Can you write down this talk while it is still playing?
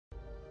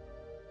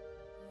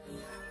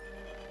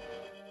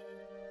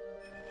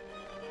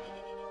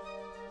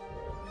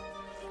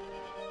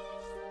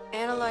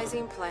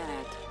Stabilizing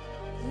planet.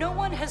 No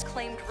one has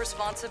claimed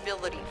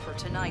responsibility for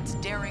tonight's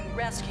daring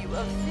rescue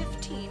of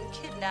 15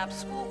 kidnapped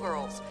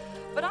schoolgirls,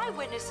 but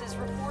eyewitnesses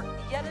report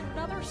yet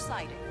another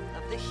sighting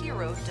of the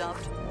hero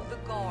dubbed the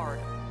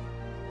Guard.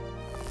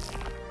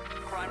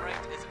 Crime rate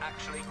is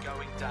actually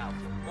going down.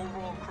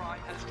 Overall crime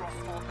has dropped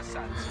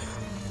 4%.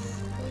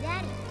 Hey,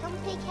 Daddy, come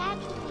play catch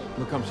with me.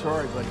 Look, I'm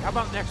sorry, buddy. How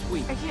about next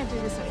week? I can't do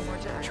this anymore,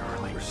 Jack.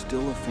 Charlie, we're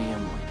still a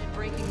family.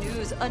 Breaking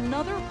news,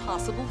 another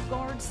possible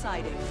Guard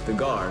sighting. The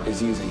Guard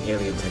is using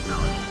alien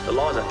technology. The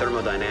laws of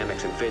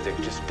thermodynamics and physics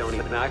just don't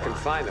even... Now, I can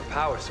find the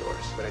power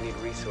source, but I need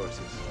resources.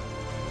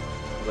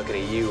 I'm looking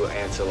at you,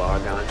 Ansel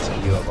Argon,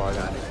 CEO of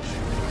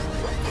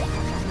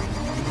Argon.